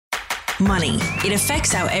Money. It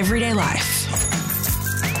affects our everyday life.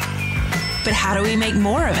 But how do we make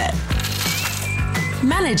more of it?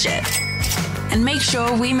 Manage it. And make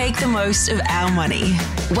sure we make the most of our money.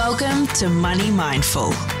 Welcome to Money Mindful,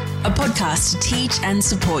 a podcast to teach and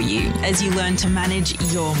support you as you learn to manage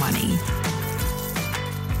your money.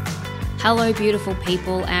 Hello, beautiful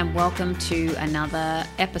people, and welcome to another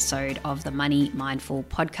episode of the Money Mindful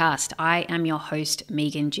podcast. I am your host,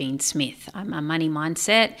 Megan Jean Smith. I'm a money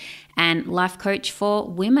mindset and life coach for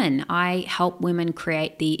women. I help women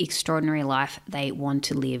create the extraordinary life they want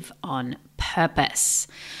to live on purpose.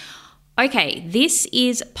 Okay, this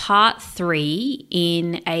is part 3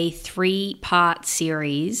 in a 3-part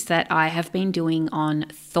series that I have been doing on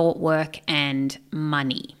thought work and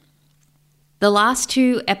money. The last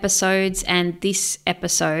 2 episodes and this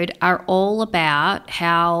episode are all about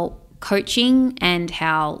how coaching and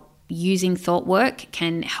how using thought work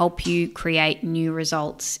can help you create new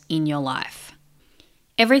results in your life.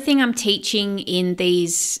 Everything I'm teaching in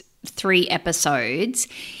these 3 episodes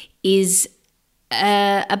is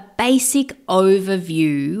a basic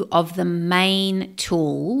overview of the main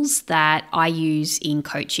tools that I use in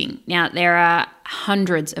coaching. Now, there are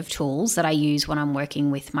hundreds of tools that I use when I'm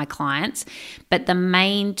working with my clients, but the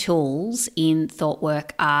main tools in thought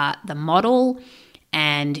work are the model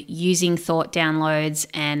and using thought downloads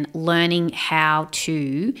and learning how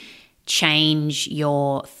to change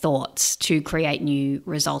your thoughts to create new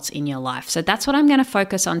results in your life. So that's what I'm going to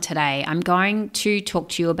focus on today. I'm going to talk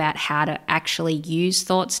to you about how to actually use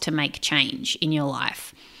thoughts to make change in your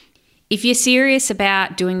life. If you're serious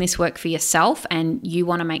about doing this work for yourself and you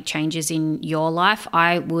want to make changes in your life,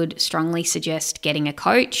 I would strongly suggest getting a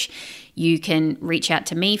coach. You can reach out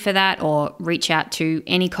to me for that or reach out to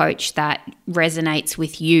any coach that resonates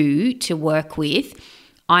with you to work with.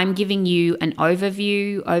 I'm giving you an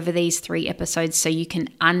overview over these 3 episodes so you can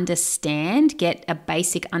get a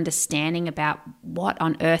basic understanding about what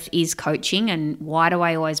on earth is coaching and why do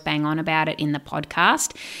I always bang on about it in the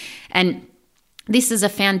podcast. And this is a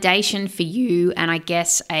foundation for you and I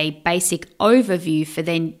guess a basic overview for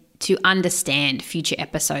then to understand future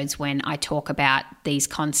episodes when I talk about these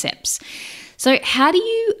concepts. So how do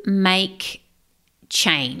you make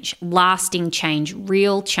change, lasting change,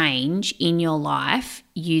 real change in your life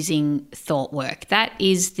using thought work? That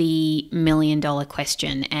is the $1 million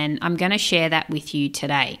question, and I'm going to share that with you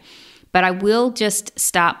today. But I will just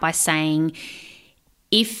start by saying,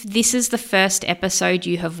 if this is the first episode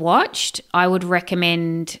you have watched, I would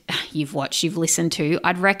recommend, you've listened to,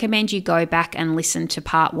 I'd recommend you go back and listen to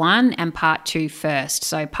part 1 and part 2 first.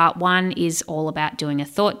 So part 1 is all about doing a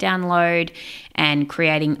thought download and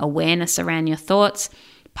creating awareness around your thoughts.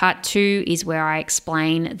 Part 2 is where I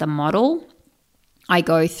explain the model. I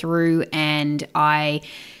go through and I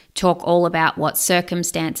talk all about what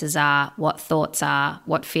circumstances are, what thoughts are,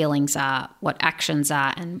 what feelings are, what actions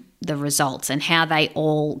are, and the results and how they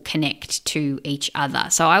all connect to each other.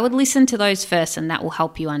 So I would listen to those first and that will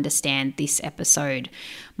help you understand this episode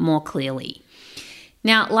more clearly.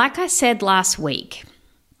 Now, like I said last week,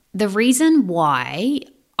 the reason why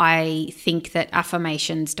I think that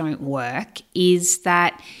affirmations don't work is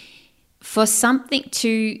that for something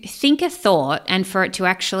to think a thought and for it to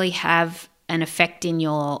actually have an effect in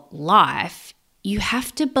your life, you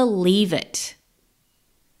have to believe it,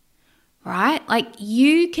 right? Like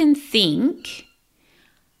you can think,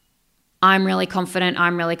 I'm really confident,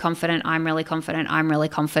 I'm really confident, I'm really confident, I'm really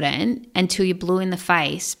confident until you're blue in the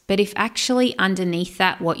face. But if actually underneath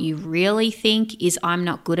that, what you really think is I'm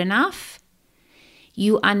not good enough,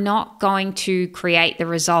 you are not going to create the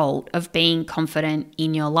result of being confident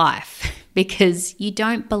in your life because you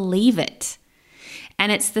don't believe it.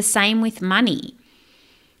 And it's the same with money.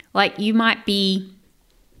 Like you might be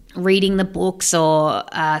reading the books or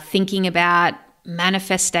thinking about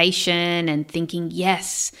manifestation and thinking,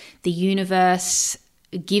 yes, the universe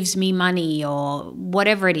gives me money or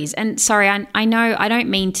whatever it is. And sorry, I know I don't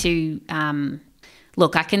mean to,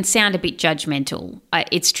 look, I can sound a bit judgmental.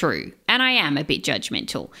 It's true. And I am a bit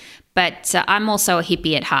judgmental, but I'm also a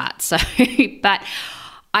hippie at heart. So, but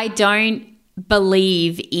I don't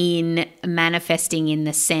believe in manifesting in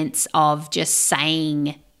the sense of just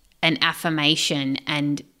saying an affirmation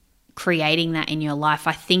and creating that in your life.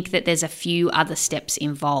 I think that there's a few other steps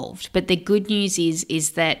involved. But the good news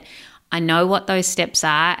is that I know what those steps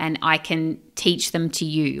are and I can teach them to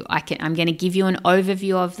you. I'm going to give you an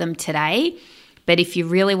overview of them today. But if you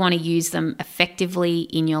really want to use them effectively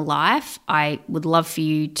in your life, I would love for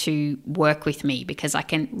you to work with me because I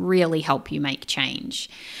can really help you make change.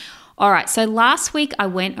 All right, so last week I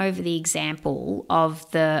went over the example of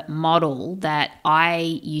the model that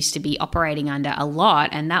I used to be operating under a lot,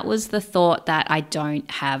 and that was the thought that I don't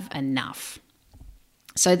have enough.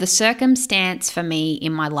 So the circumstance for me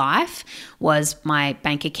in my life was my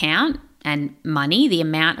bank account and money, the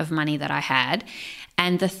amount of money that I had.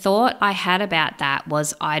 And the thought I had about that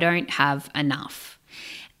was I don't have enough.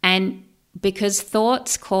 And because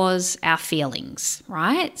thoughts cause our feelings,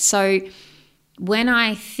 right? So when I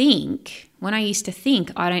used to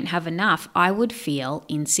think I don't have enough, I would feel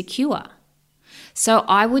insecure. So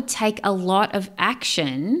I would take a lot of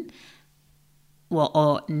action,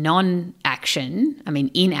 or inaction,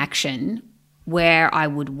 where I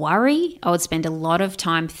would worry. I would spend a lot of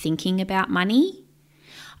time thinking about money.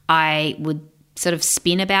 I would sort of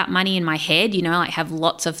spin about money in my head, like have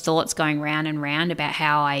lots of thoughts going round and round about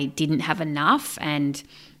how I didn't have enough. And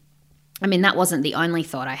that wasn't the only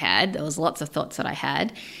thought I had. There was lots of thoughts that I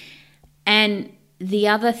had. And the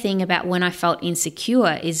other thing about when I felt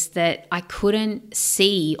insecure is that I couldn't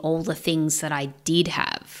see all the things that I did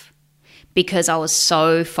have, because I was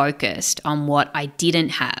so focused on what I didn't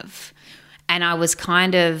have. And I was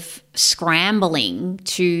kind of scrambling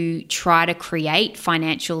to try to create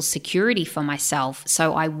financial security for myself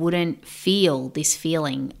so I wouldn't feel this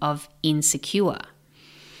feeling of insecure.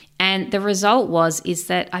 And the result is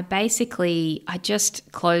that I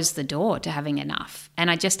just closed the door to having enough.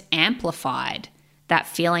 And I just amplified that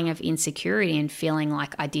feeling of insecurity and feeling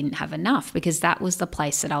like I didn't have enough, because that was the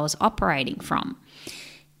place that I was operating from.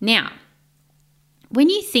 Now,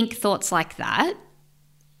 when you think thoughts like that,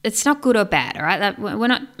 it's not good or bad, all right? We're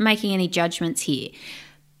not making any judgments here.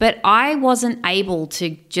 But I wasn't able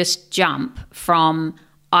to just jump from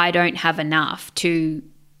I don't have enough to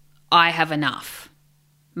I have enough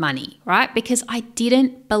money, right? Because I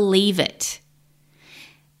didn't believe it.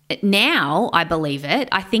 Now I believe it.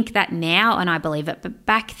 I think that now and I believe it. But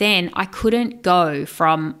back then I couldn't go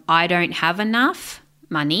from I don't have enough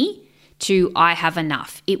money to I have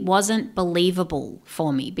enough. It wasn't believable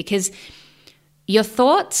for me, because your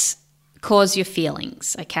thoughts cause your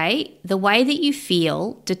feelings, okay? The way that you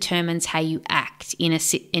feel determines how you act in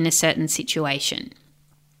a certain situation.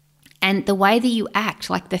 And the way that you act,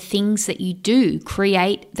 like the things that you do,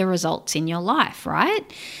 create the results in your life,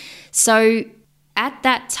 right? So at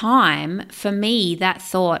that time, for me, that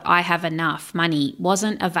thought, I have enough money,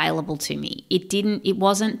 wasn't available to me. It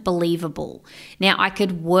wasn't believable. Now, I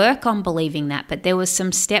could work on believing that, but there was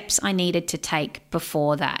some steps I needed to take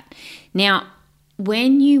before that. Now,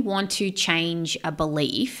 when you want to change a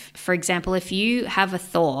belief, for example, if you have a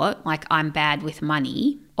thought like I'm bad with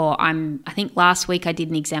money, or I think last week I did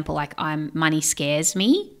an example like money scares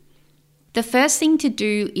me, the first thing to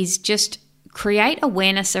do is just create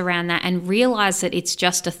awareness around that and realize that it's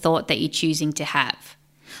just a thought that you're choosing to have.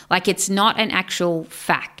 Like it's not an actual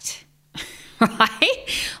fact, right?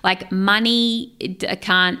 Like money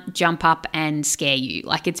can't jump up and scare you.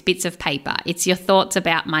 Like it's bits of paper. It's your thoughts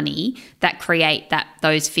about money that create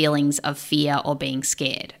those feelings of fear or being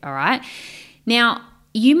scared, all right? Now,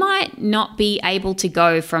 you might not be able to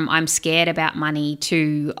go from I'm scared about money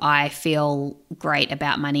to I feel great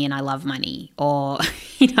about money and I love money, or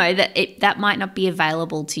that might not be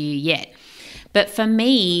available to you yet. But for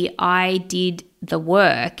me, I did the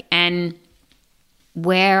work, and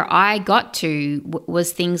where I got to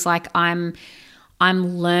was things like I'm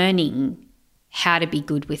learning how to be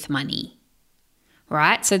good with money.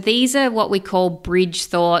 Right? So these are what we call bridge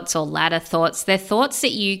thoughts or ladder thoughts. They're thoughts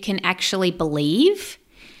that you can actually believe,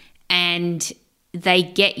 and they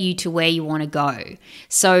get you to where you want to go.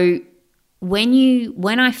 So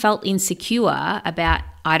when I felt insecure about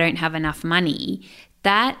I don't have enough money,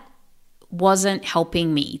 that wasn't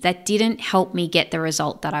helping me. That didn't help me get the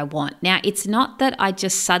result that I want. Now, it's not that I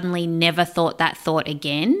just suddenly never thought that thought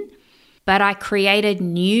again, but I created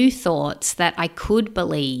new thoughts that I could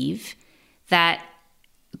believe that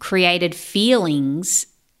created feelings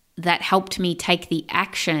that helped me take the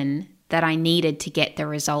action that I needed to get the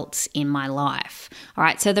results in my life. All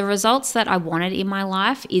right, so the results that I wanted in my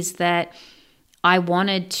life is that I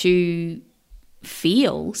wanted to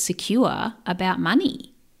feel secure about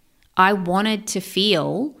money. I wanted to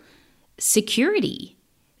feel security.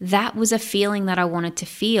 That was a feeling that I wanted to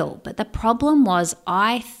feel. But the problem was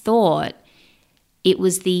I thought it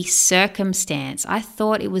was the circumstance. I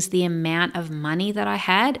thought it was the amount of money that I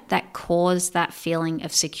had that caused that feeling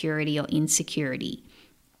of security or insecurity.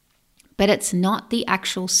 But it's not the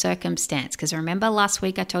actual circumstance, because remember last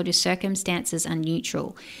week I told you circumstances are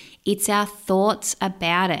neutral. It's our thoughts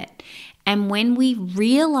about it. And when we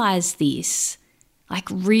realize this, like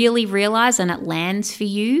really realize and it lands for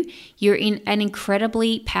you, you're in an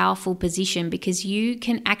incredibly powerful position because you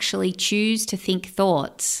can actually choose to think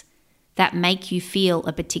thoughts that make you feel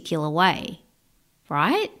a particular way,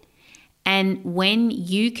 right? And when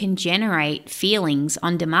you can generate feelings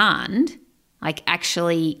on demand, like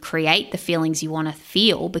actually create the feelings you want to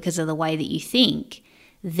feel because of the way that you think,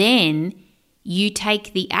 then you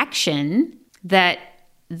take the action that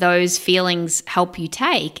those feelings help you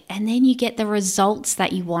take, and then you get the results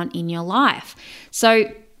that you want in your life. So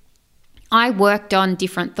I worked on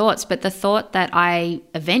different thoughts, but the thought that I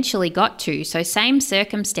eventually got to, so same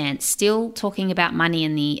circumstance, still talking about money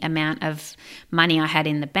and the amount of money I had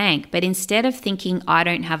in the bank, but instead of thinking I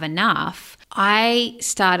don't have enough, I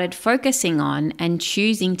started focusing on and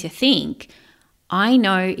choosing to think, I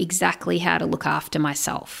know exactly how to look after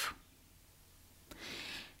myself.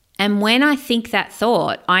 And when I think that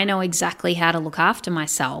thought, I know exactly how to look after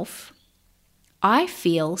myself, I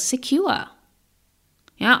feel secure.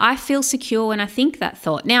 I feel secure when I think that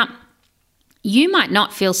thought. Now, you might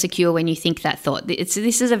not feel secure when you think that thought. This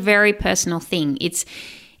is a very personal thing. It's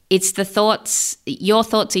the thoughts, your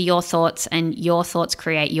thoughts are your thoughts, and your thoughts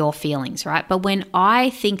create your feelings, right? But when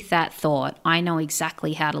I think that thought, I know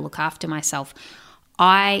exactly how to look after myself.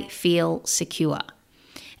 I feel secure.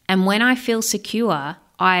 And when I feel secure,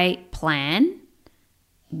 I plan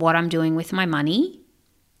what I'm doing with my money.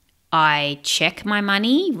 I check my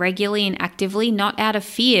money regularly and actively, not out of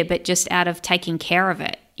fear, but just out of taking care of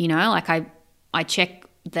it. Like I check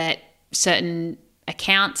that certain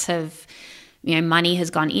accounts have, money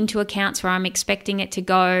has gone into accounts where I'm expecting it to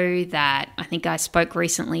go, that I think I spoke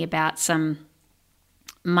recently about some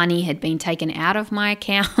money had been taken out of my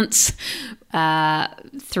accounts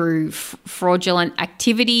through fraudulent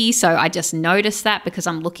activity. So I just noticed that because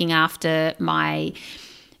I'm looking after my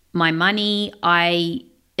money. I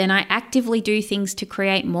actively do things to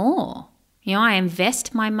create more. I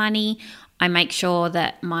invest my money. I make sure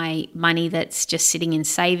that my money that's just sitting in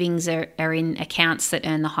savings are in accounts that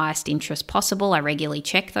earn the highest interest possible. I regularly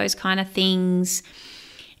check those kind of things.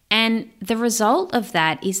 And the result of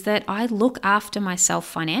that is that I look after myself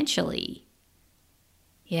financially.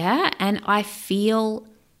 And I feel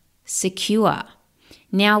secure.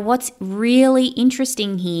 Now, what's really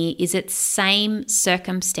interesting here is it's same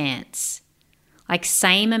circumstance, like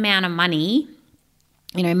same amount of money,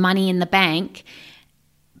 money in the bank,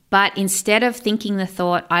 but instead of thinking the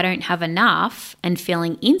thought, I don't have enough and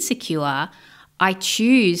feeling insecure, I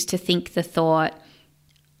choose to think the thought,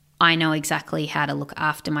 I know exactly how to look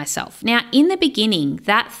after myself. Now, in the beginning,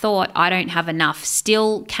 that thought, I don't have enough,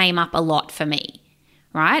 still came up a lot for me,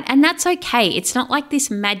 right? And that's okay. It's not like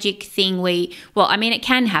this magic thing it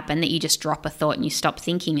can happen that you just drop a thought and you stop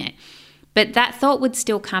thinking it. But that thought would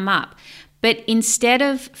still come up. But instead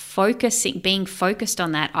of being focused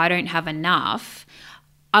on that, I don't have enough,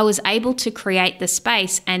 I was able to create the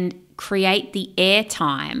space and create the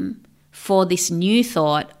airtime for this new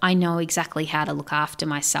thought, I know exactly how to look after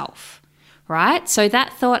myself, right? So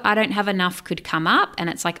that thought, I don't have enough, could come up, and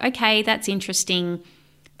it's like, okay, that's interesting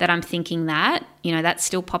that I'm thinking that, that's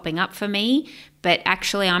still popping up for me, but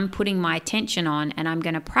actually I'm putting my attention on and I'm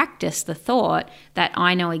going to practice the thought that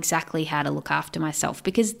I know exactly how to look after myself,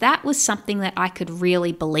 because that was something that I could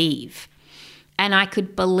really believe. And I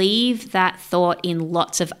could believe that thought in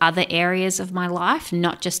lots of other areas of my life,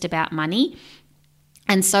 not just about money.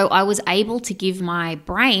 And so I was able to give my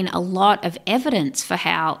brain a lot of evidence for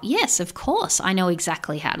how, yes, of course, I know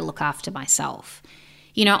exactly how to look after myself,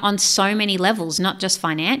 on so many levels, not just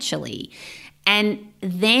financially. And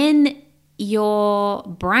then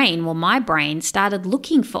my brain started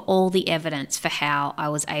looking for all the evidence for how I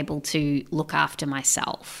was able to look after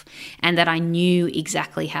myself and that I knew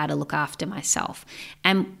exactly how to look after myself.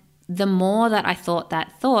 And the more that I thought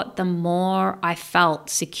that thought, the more I felt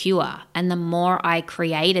secure and the more I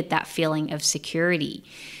created that feeling of security.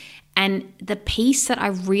 And the piece that I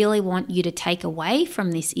really want you to take away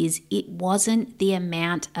from this is it wasn't the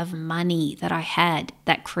amount of money that I had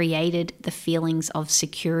that created the feelings of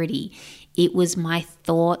security. It was my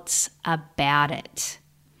thoughts about it.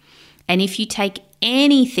 And if you take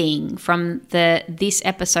anything from this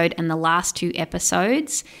episode and the last 2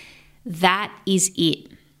 episodes, that is it.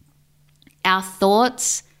 Our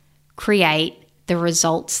thoughts create the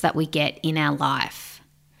results that we get in our life.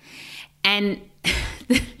 And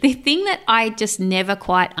the thing that I just never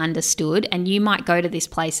quite understood, and you might go to this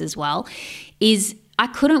place as well, is I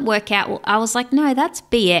couldn't work out. I was like, no, that's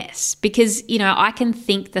BS, because, I can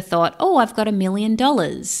think the thought, oh, I've got $1 million,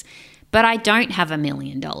 but I don't have $1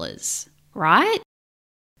 million, right?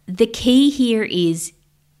 The key here is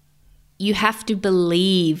you have to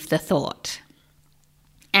believe the thought.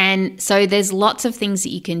 And so there's lots of things that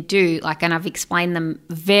you can do, and I've explained them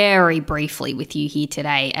very briefly with you here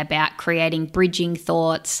today about creating bridging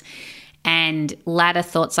thoughts and ladder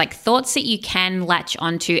thoughts, like thoughts that you can latch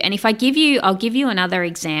onto. And if I'll give you another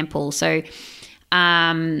example. So,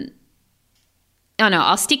 I'll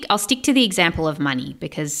stick to the example of money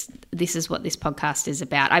because this is what this podcast is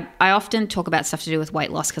about. I often talk about stuff to do with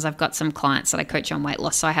weight loss because I've got some clients that I coach on weight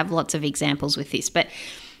loss, so I have lots of examples with this. But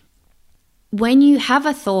when you have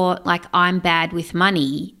a thought like I'm bad with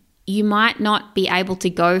money, you might not be able to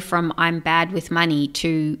go from I'm bad with money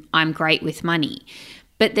to I'm great with money.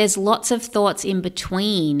 But there's lots of thoughts in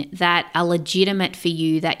between that are legitimate for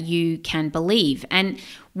you that you can believe. And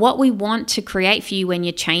what we want to create for you when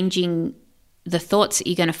you're changing the thoughts that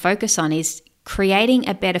you're going to focus on is creating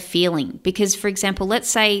a better feeling. Because, for example, let's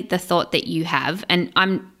say the thought that you have, and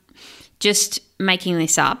I'm just making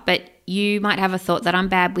this up, but you might have a thought that I'm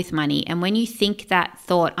bad with money. And when you think that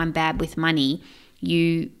thought, I'm bad with money,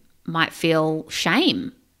 you might feel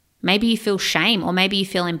shame. Maybe you feel shame, or maybe you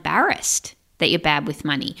feel embarrassed that you're bad with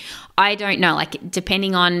money. I don't know,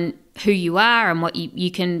 depending on who you are and what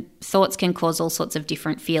thoughts can cause all sorts of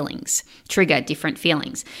different feelings, trigger different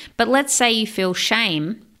feelings. But let's say you feel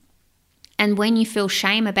shame, and when you feel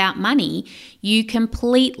shame about money, you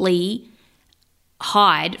completely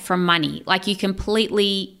hide from money. You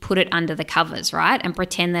completely put it under the covers, right? And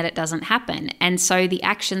pretend that it doesn't happen. And so the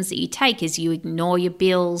actions that you take is you ignore your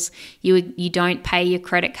bills, you don't pay your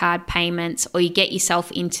credit card payments, or you get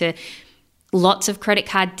yourself into lots of credit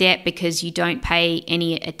card debt because you don't pay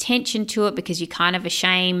any attention to it because you're kind of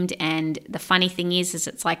ashamed. And the funny thing is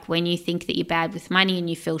it's like when you think that you're bad with money and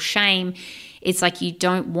you feel shame, it's like you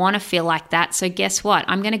don't want to feel like that. So guess what?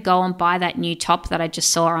 I'm going to go and buy that new top that I just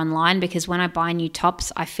saw online because when I buy new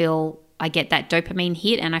tops, I get that dopamine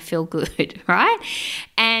hit and I feel good, right?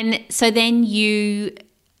 And so then you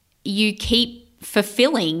keep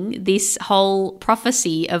fulfilling this whole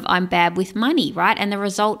prophecy of I'm bad with money, right? And the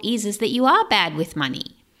result is that you are bad with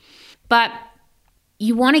money. But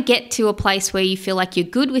you want to get to a place where you feel like you're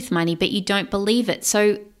good with money, but you don't believe it.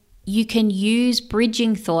 So you can use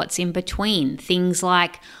bridging thoughts in between, things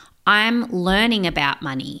like I'm learning about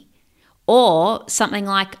money, or something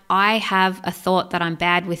like I have a thought that I'm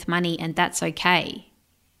bad with money and that's okay.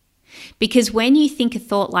 Because when you think a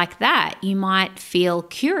thought like that, you might feel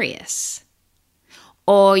curious,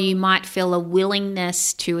 or you might feel a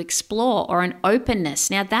willingness to explore or an openness.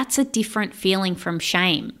 Now, that's a different feeling from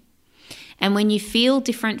shame. And when you feel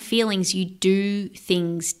different feelings, you do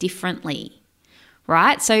things differently,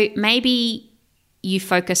 right? So maybe you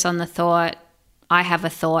focus on the thought, I have a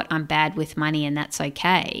thought, I'm bad with money and that's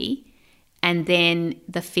okay. And then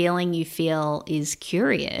the feeling you feel is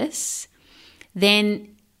curious.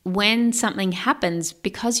 Then when something happens,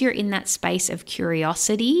 because you're in that space of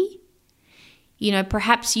curiosity,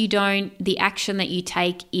 perhaps the action that you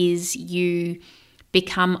take is you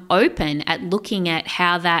become open at looking at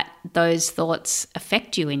how those thoughts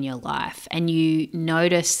affect you in your life. And you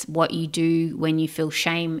notice what you do when you feel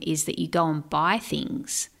shame is that you go and buy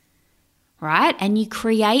things, right? And you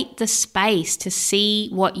create the space to see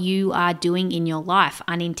what you are doing in your life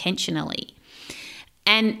unintentionally.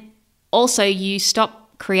 And also you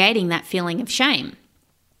stop creating that feeling of shame.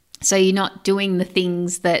 So you're not doing the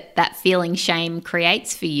things that feeling shame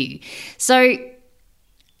creates for you. So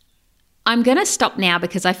I'm going to stop now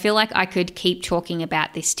because I feel like I could keep talking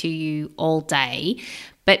about this to you all day.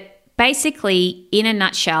 But basically, in a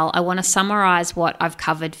nutshell, I want to summarize what I've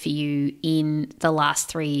covered for you in the last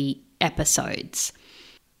 3 episodes.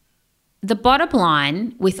 The bottom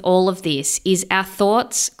line with all of this is our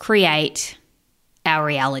thoughts create our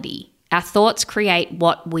reality. Our thoughts create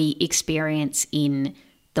what we experience in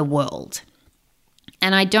the world.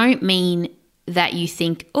 And I don't mean that you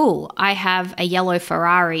think, oh, I have a yellow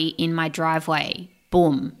Ferrari in my driveway.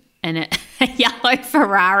 Boom. And a yellow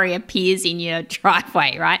Ferrari appears in your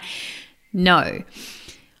driveway, right? No.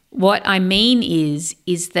 What I mean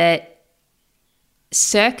is that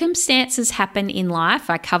circumstances happen in life.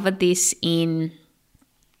 I covered this in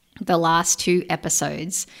the last 2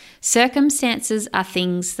 episodes. Circumstances are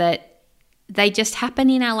things that they just happen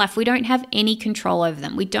in our life. We don't have any control over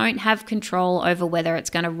them. We don't have control over whether it's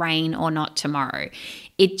going to rain or not tomorrow.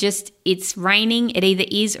 It's raining. It either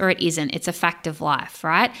is or it isn't. It's a fact of life,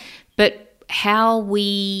 right? But how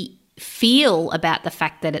we feel about the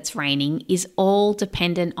fact that it's raining is all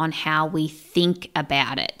dependent on how we think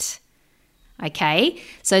about it. Okay?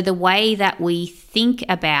 So the way that we think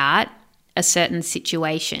about a certain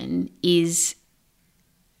situation is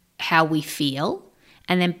how we feel.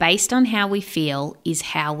 And then based on how we feel is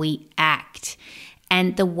how we act.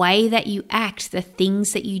 And the way that you act, the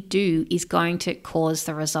things that you do is going to cause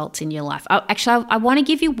the results in your life. I want to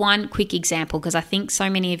give you one quick example because I think so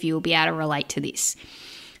many of you will be able to relate to this.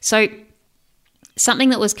 So something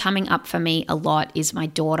that was coming up for me a lot is my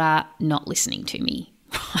daughter not listening to me,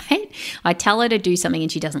 right? I tell her to do something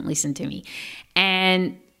and she doesn't listen to me.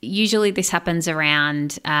 And usually this happens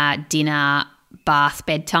around dinner, bath,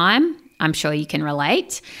 bedtime. I'm sure you can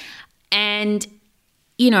relate. And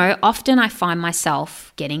often I find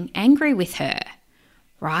myself getting angry with her,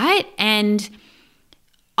 right? And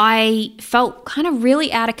I felt kind of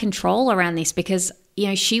really out of control around this because,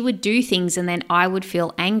 she would do things and then I would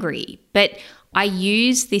feel angry. But I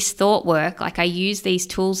use this thought work, like I use these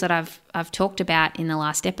tools that I've talked about in the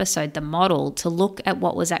last episode, the model, to look at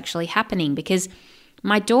what was actually happening, because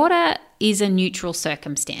my daughter is a neutral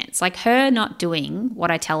circumstance. Like her not doing what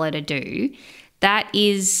I tell her to do,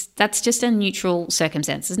 that's just a neutral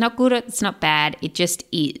circumstance. It's not good, it's not bad, it just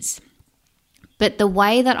is. But the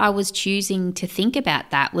way that I was choosing to think about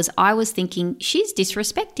that was I was thinking, she's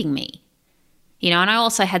disrespecting me. And I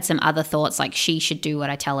also had some other thoughts like she should do what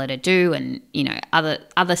I tell her to do and,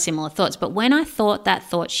 other similar thoughts. But when I thought that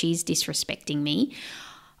thought, she's disrespecting me,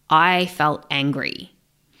 I felt angry.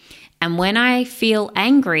 And when I feel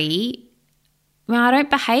angry, I don't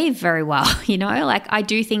behave very well, like I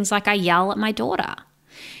do things like I yell at my daughter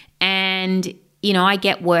and, I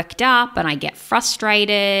get worked up and I get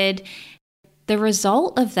frustrated. The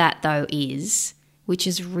result of that though is, which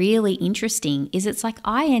is really interesting, is it's like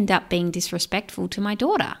I end up being disrespectful to my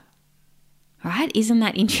daughter, right? Isn't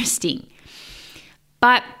that interesting?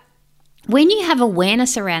 But when you have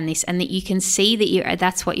awareness around this and that you can see that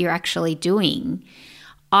that's what you're actually doing,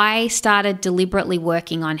 I started deliberately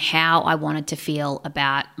working on how I wanted to feel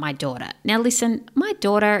about my daughter. Now listen, my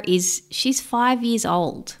daughter she's 5 years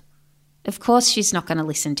old. Of course she's not going to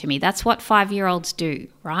listen to me. That's what 5-year-olds do,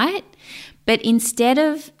 right? But instead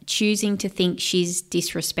of choosing to think she's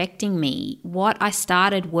disrespecting me, what I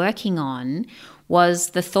started working on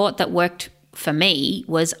was the thought that worked for me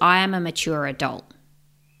was I am a mature adult.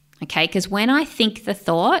 Okay, because when I think the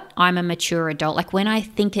thought, I'm a mature adult, like when I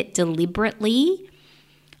think it deliberately,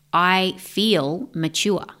 I feel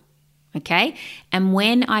mature, okay? And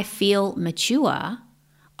when I feel mature,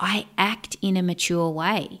 I act in a mature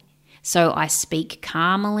way. So I speak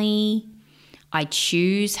calmly, I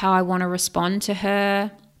choose how I want to respond to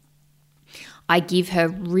her, I give her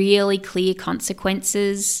really clear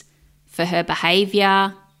consequences for her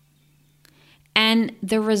behavior. And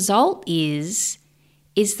the result is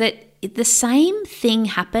that the same thing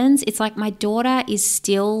happens. It's like my daughter is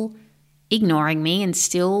still ignoring me and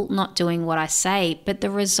still not doing what I say. But the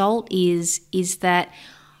result is that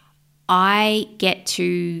I get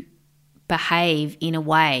to behave in a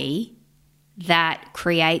way that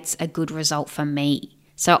creates a good result for me.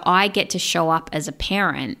 So I get to show up as a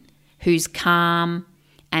parent who's calm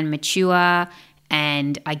and mature,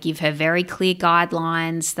 and I give her very clear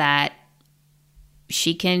guidelines that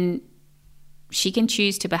she can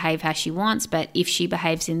choose to behave how she wants, but if she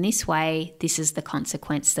behaves in this way, this is the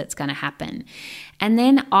consequence that's going to happen. And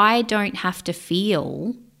then I don't have to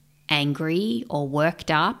feel angry or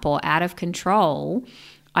worked up or out of control.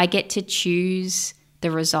 I get to choose the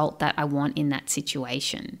result that I want in that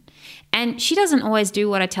situation. And she doesn't always do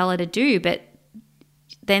what I tell her to do, but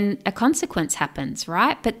then a consequence happens,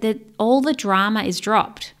 right? But all the drama is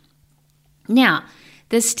dropped. Now,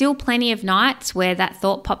 there's still plenty of nights where that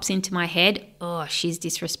thought pops into my head, oh, she's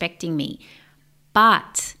disrespecting me.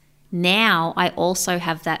 But now I also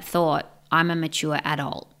have that thought, I'm a mature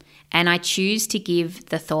adult. And I choose to give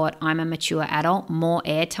the thought, I'm a mature adult, more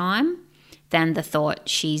airtime than the thought,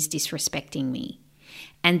 she's disrespecting me.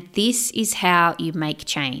 And this is how you make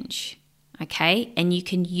change, okay? And you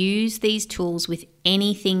can use these tools with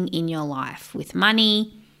anything in your life, with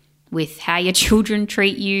money, with how your children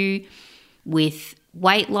treat you, with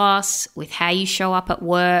weight loss, with how you show up at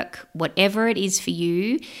work, whatever it is for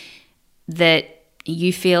you that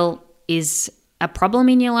you feel is a problem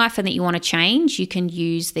in your life and that you want to change, you can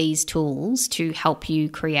use these tools to help you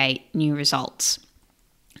create new results.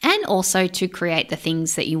 And also to create the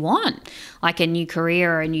things that you want, like a new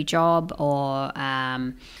career or a new job or,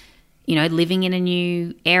 living in a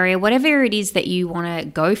new area, whatever it is that you want to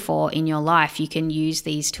go for in your life, you can use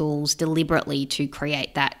these tools deliberately to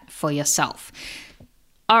create that for yourself.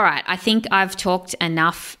 All right, I think I've talked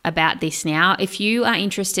enough about this now. If you are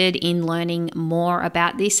interested in learning more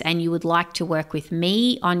about this and you would like to work with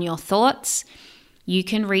me on your thoughts, you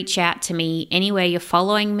can reach out to me anywhere you're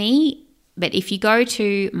following me. But if you go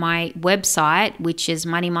to my website, which is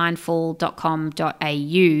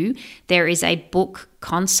moneymindful.com.au, there is a book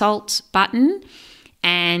consult button.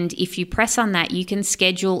 And if you press on that, you can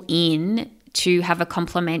schedule in to have a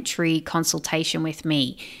complimentary consultation with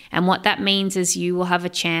me. And what that means is you will have a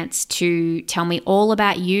chance to tell me all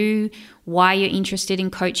about you, why you're interested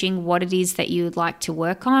in coaching, what it is that you would like to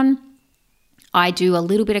work on. I do a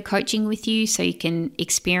little bit of coaching with you so you can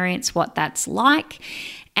experience what that's like.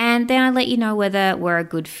 And then I let you know whether we're a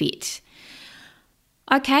good fit.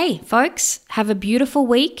 Okay, folks, have a beautiful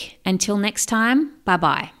week. Until next time,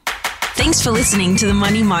 bye-bye. Thanks for listening to the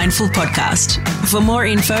Money Mindful podcast. For more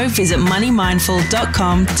info, visit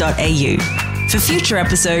moneymindful.com.au. For future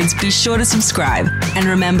episodes, be sure to subscribe. And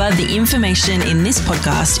remember, the information in this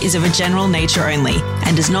podcast is of a general nature only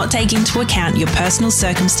and does not take into account your personal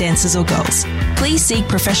circumstances or goals. Please seek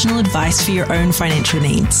professional advice for your own financial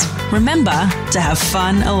needs. Remember to have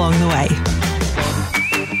fun along the way.